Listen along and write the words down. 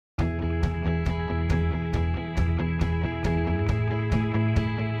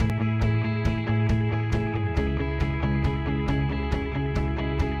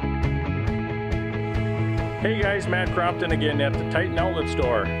Hey guys, Matt Crompton again at the Titan Outlet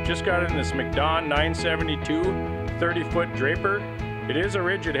store. Just got in this MacDon 972 30-foot draper. It is a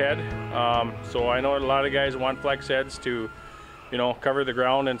rigid head, so I know a lot of guys want flex heads to, you know, cover the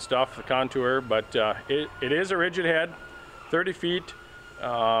ground and stuff, the contour, but it is a rigid head, 30 feet.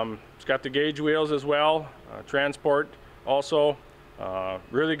 It's got the gauge wheels as well, transport also,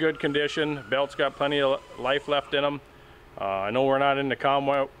 really good condition. Belt's got plenty of life left in them. I know we're not in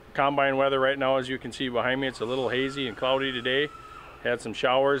the combine weather right now, as you can see behind me. It's a little hazy and cloudy today. Had some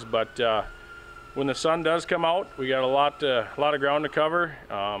showers, but when the sun does come out, we got a lot of ground to cover.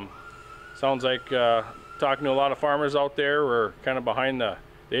 Sounds like talking to a lot of farmers out there, we're kind of behind the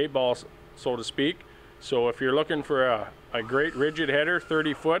 8 ball, so to speak. So if you're looking for a great rigid header,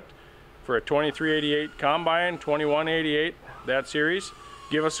 30 foot for a 2388 combine, 2188, that series,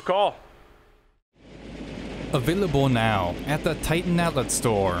 give us a call. Available now at the Titan Outlet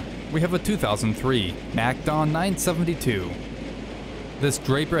store, we have a 2003 MacDon 972. This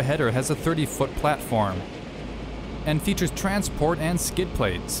draper header has a 30-foot platform and features transport and skid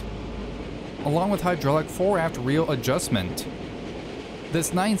plates, along with hydraulic fore aft reel adjustment.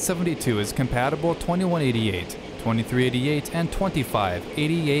 This 972 is compatible 2188, 2388, and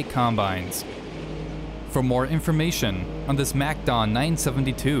 2588 combines. For more information on this MacDon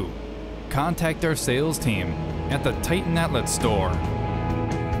 972, contact our sales team at the Titan Outlet store.